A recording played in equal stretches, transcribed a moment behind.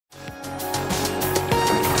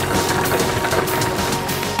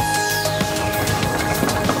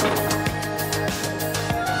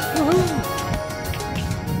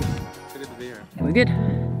Sounds good.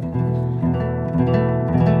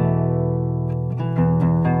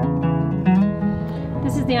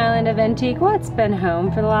 This is the island of Antigua. It's been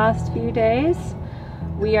home for the last few days.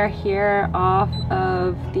 We are here off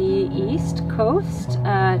of the east coast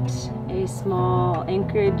at a small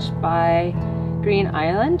anchorage by Green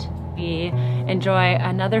Island. We enjoy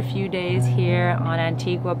another few days here on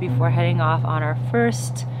Antigua before heading off on our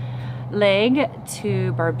first leg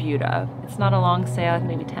to Barbuda. It's not a long sail,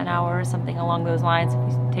 maybe 10 hours, something along those lines if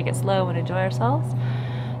we take it slow and enjoy ourselves.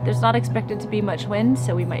 There's not expected to be much wind,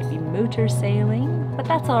 so we might be motor sailing, but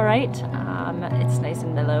that's all right. It's nice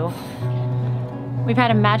and mellow. We've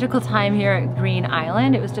had a magical time here at Green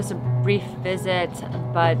Island. It was just a brief visit,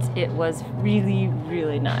 but it was really,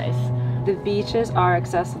 really nice. The beaches are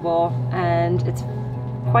accessible and it's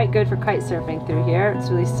quite good for kite surfing through here. It's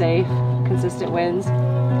really safe, consistent winds.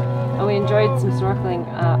 And we enjoyed some snorkeling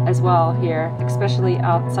as well here, especially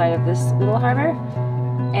outside of this little harbor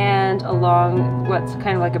and along what's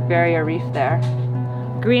kind of like a barrier reef there.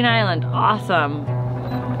 Green Island, awesome.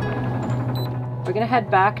 We're gonna head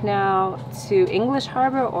back now to English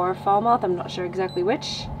Harbor or Falmouth, I'm not sure exactly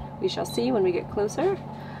which. We shall see when we get closer.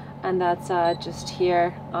 And that's just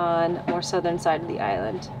here on the more southern side of the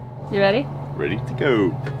island. You ready? Ready to go.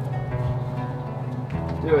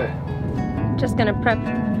 Do it. Just gonna prep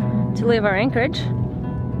to leave our anchorage.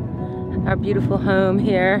 Our beautiful home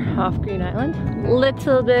here off Green Island.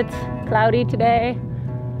 Little bit cloudy today,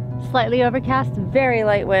 slightly overcast, very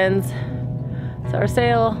light winds. So our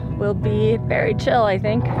sail will be very chill, I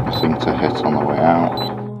think. Something to hit on the way out.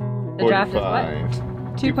 The draft is what?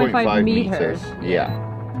 2.5 meters. Yeah.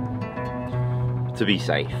 To be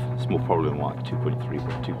safe. It's more probably like 2.3,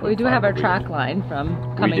 but 2.5. Well, we do have our track line from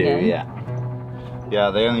coming in. We do, yeah. Yeah,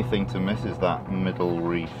 the only thing to miss is that middle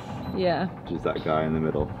reef. Yeah. Which is that guy in the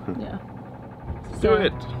middle. Yeah. Let's do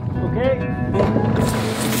it. Okay.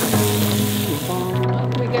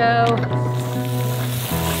 Up we go.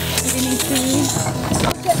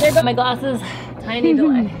 There go my glasses. Tiny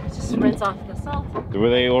delay. Just rinse off the salt. Were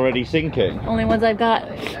they already sinking? Only ones I've got.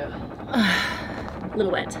 A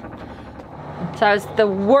little wet. So I was the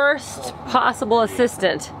worst possible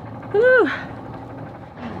assistant. Whew.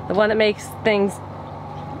 The one that makes things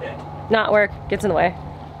not work, gets in the way.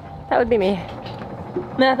 That would be me.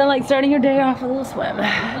 Nothing like starting your day off with a little swim.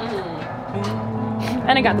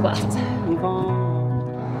 And I got the glasses.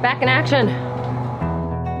 Back in action.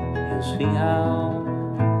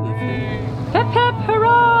 Hip hip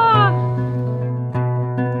hurrah!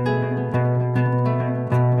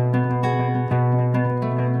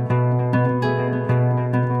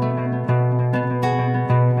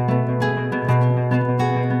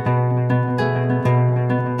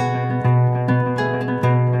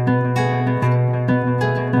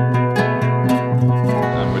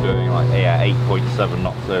 And we're doing like 8.7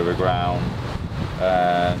 knots over ground.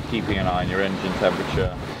 Keeping an eye on your engine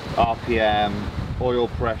temperature, RPM, oil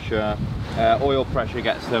pressure. Oil pressure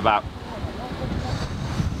gets to about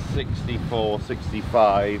 64,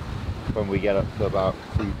 65 when we get up to about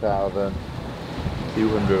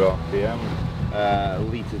 2,200 RPM,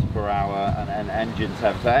 litres per hour, and then engine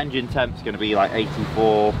temp. So engine temp's going to be like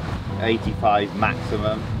 84, 85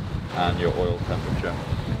 maximum, and your oil temperature.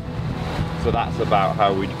 So that's about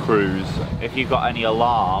how we'd cruise. If you've got any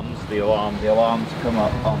alarms, the alarms come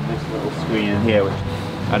up on this little screen in here,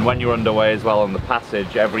 and when you're underway as well on the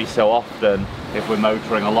passage, every so often, if we're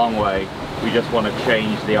motoring a long way, we just want to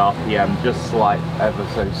change the RPM just ever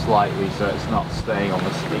so slightly, so it's not staying on the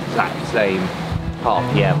exact same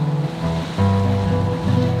RPM.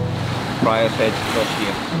 Prior said across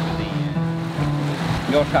here to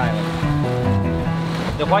the York Island,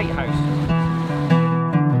 the White House.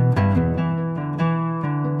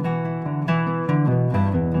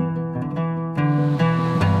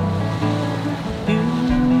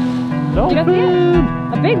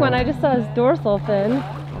 A big one, I just saw his dorsal fin.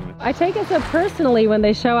 I take it so personally when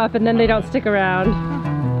they show up and then they don't stick around.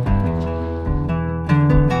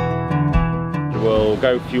 We'll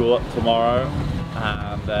go fuel up tomorrow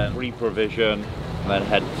and then re-provision and then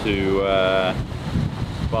head to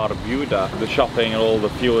Barbuda. The shopping and all the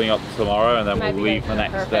fueling up tomorrow, and then we'll leave the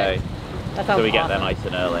next day. So we get there nice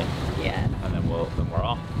and early. Yeah. And then we're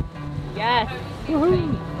off. Yes.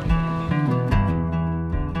 Woohoo.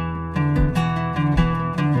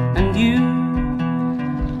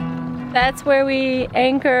 That's where we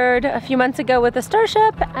anchored a few months ago with the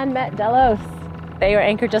Starship and met Delos. They were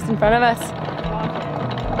anchored just in front of us.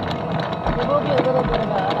 There will be a little bit of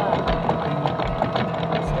a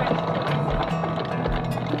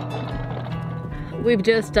stretch. We've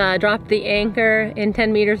just dropped the anchor in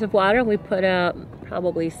 10 meters of water. We put out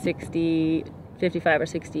probably 60 55 or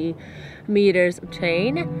 60 meters of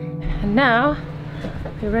chain. And now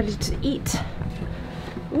we're ready to eat.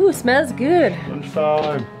 Ooh, smells good.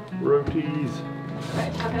 Lunchtime, rotis.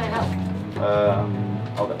 Right, how can I help?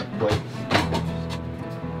 I'll get the plates.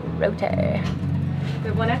 Roti. We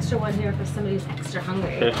have one extra one here for somebody who's extra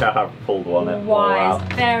hungry. Yeah, I've pulled one in. Wise,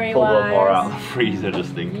 very pulled wise. one more out of the freezer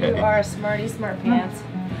just in case. You are a smarty smart pants.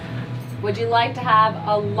 Would you like to have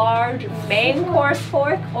a large main course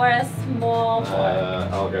fork or a small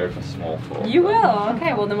fork? I'll go for small fork. You will?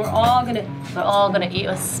 Okay, well then we're all gonna eat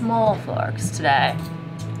with small forks today.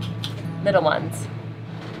 Little ones.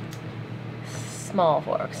 Small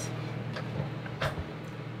forks.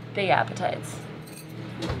 Big appetites.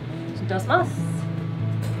 Dos más.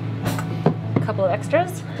 A couple of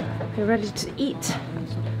extras. We're ready to eat.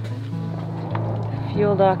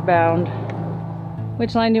 Fuel dock bound.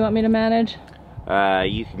 Which line do you want me to manage?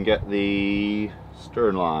 You can get the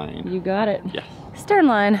stern line. You got it. Yes. Stern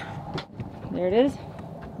line. There it is.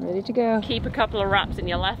 Ready to go. Keep a couple of wraps in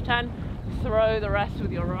your left hand, throw the rest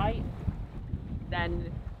with your right.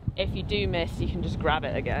 Then if you do miss, you can just grab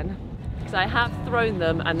it again. Because I have thrown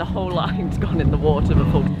them and the whole line's gone in the water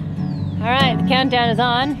before. All right, the countdown is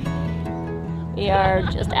on. We are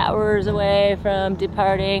just hours away from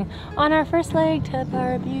departing on our first leg to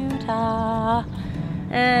Barbuda.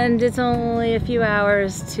 And it's only a few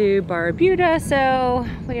hours to Barbuda, so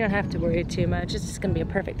we don't have to worry too much. It's just gonna be a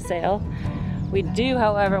perfect sail. We do,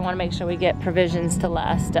 however, want to make sure we get provisions to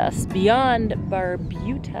last us beyond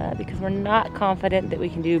Barbuda because we're not confident that we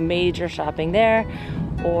can do major shopping there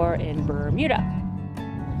or in Bermuda.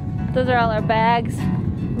 Those are all our bags,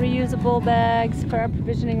 reusable bags for our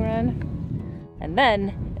provisioning run. And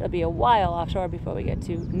then it'll be a while offshore before we get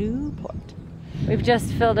to Newport. We've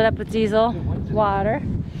just filled it up with diesel, water.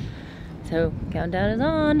 So countdown is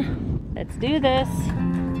on. Let's do this.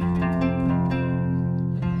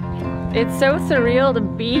 It's so surreal to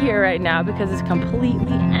be here right now because it's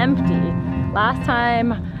completely empty. Last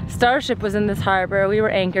time Starship was in this harbor, we were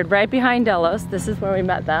anchored right behind Delos. This is where we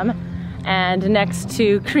met them. And next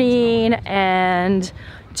to Crean and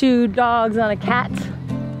 2 dogs on a cat.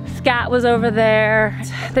 Scat was over there.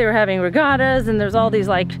 They were having regattas and there's all these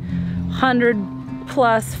like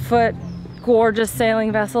 100+ foot gorgeous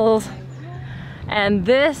sailing vessels. And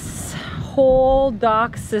this whole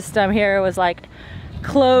dock system here was like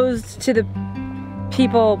closed to the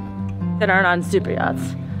people that aren't on super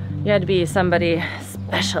yachts. You had to be somebody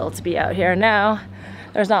special to be out here. Now,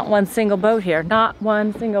 there's not one single boat here. Not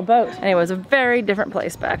one single boat. Anyway, it was a very different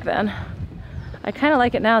place back then. I kind of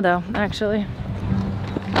like it now though, actually.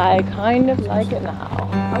 I kind of like it now.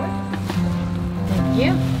 Thank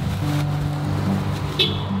you.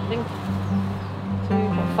 I think 2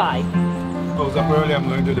 or 5. I was up early, I'm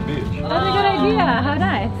going to the beach. That's a good idea. How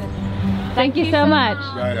nice. Thank you so much.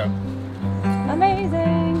 Right up.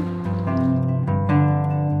 Amazing.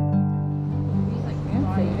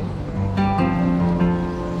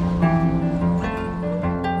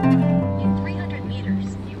 In 300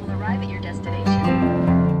 meters, you will arrive at your destination.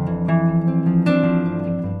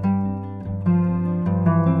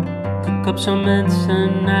 Cook up some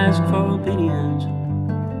medicine, ask for obedience.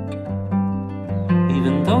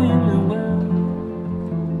 Even though you know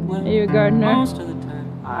well, Are you a gardener? most of the time.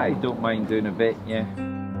 I don't mind doing a bit, yeah.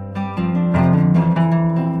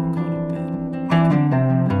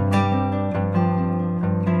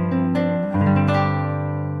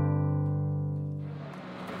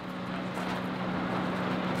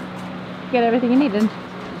 Get everything you needed.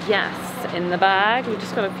 Yes, in the bag. We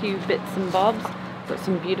just got a few bits and bobs. Got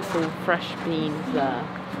some beautiful fresh beans there.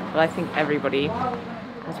 But I think everybody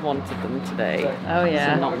has wanted them today. Oh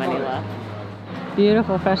yeah. So not many left.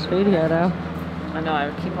 Beautiful fresh food here though. I know,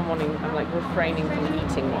 I keep on wanting, I'm like refraining from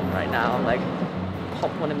eating one right now. Like,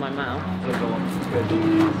 pop one in my mouth.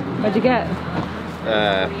 What'd you get?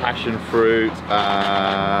 Passion fruit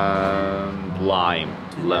and lime.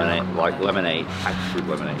 Lemonade, like lemonade. Passion fruit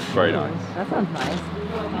lemonade. Very nice. That sounds nice.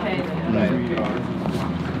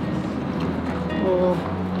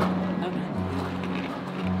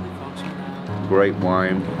 Great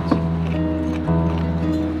wine.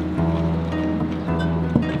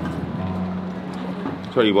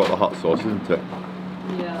 Tell you what, the hot sauce, isn't it?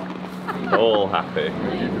 Yeah. All happy.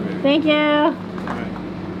 Thank you.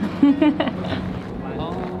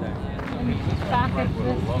 Package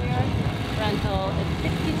this year rental is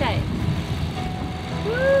 60 days.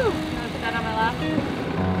 Woo! You want to put that on my lap?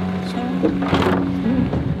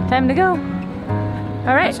 Time to go.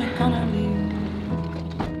 All right.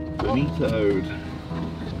 Bonitoed.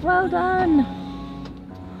 Well done.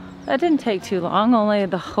 That didn't take too long, only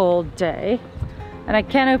the whole day. And I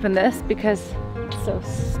can't open this because so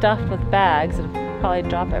stuffed with bags, it'll probably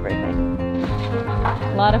drop everything.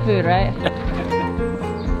 A lot of food, right?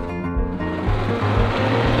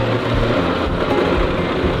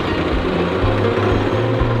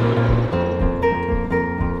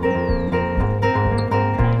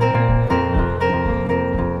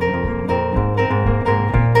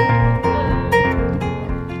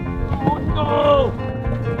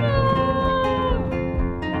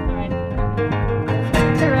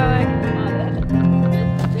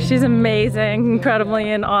 She's amazing, incredibly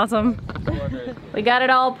and awesome. We got it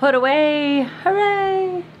all put away,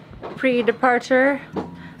 hooray! Pre-departure,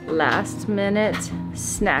 last minute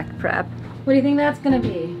snack prep. What do you think that's gonna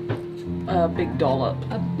be? A big dollop.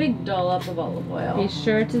 A big dollop of olive oil. Be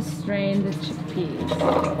sure to strain the chickpeas.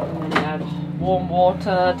 And then add warm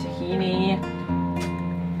water, tahini,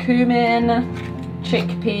 cumin,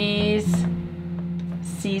 chickpeas.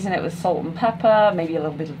 Season it with salt and pepper, maybe a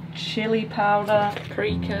little bit of chili powder,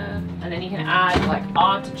 paprika, and then you can add like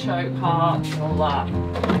artichoke hearts and all that.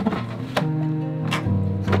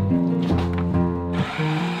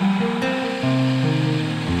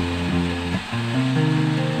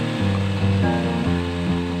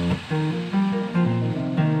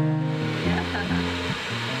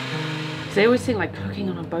 They always think like cooking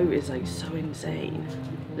on a boat is like so insane,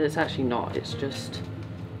 but it's actually not. It's just,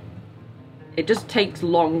 it just takes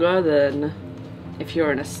longer than if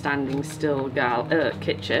you're in a standing still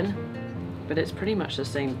kitchen, but it's pretty much the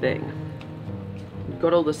same thing. You've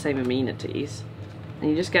got all the same amenities, and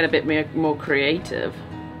you just get a bit more creative.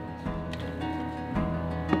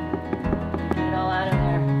 Get it all out of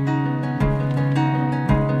there.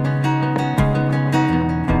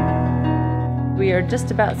 We are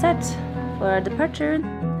just about set for our departure.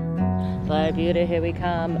 Barbuda, here we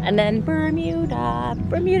come. And then Bermuda.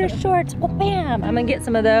 Bermuda shorts. Well, bam! I'm gonna get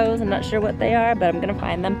some of those. I'm not sure what they are, but I'm gonna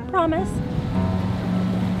find them. Promise.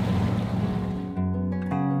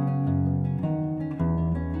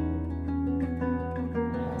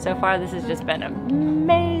 So far, this has just been an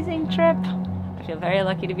amazing trip. I feel very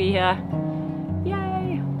lucky to be here.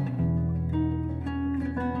 Yay!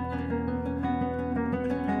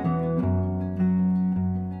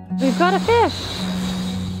 We've got a fish.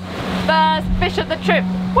 First fish of the trip.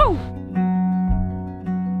 Woo!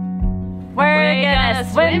 We're gonna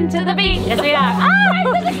swim to the beach. Yes, we are. Ah! Right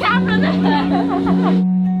to the camera there.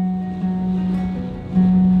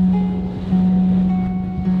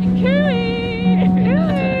 Cooey!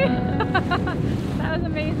 That was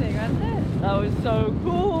amazing, wasn't it? That was so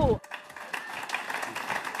cool.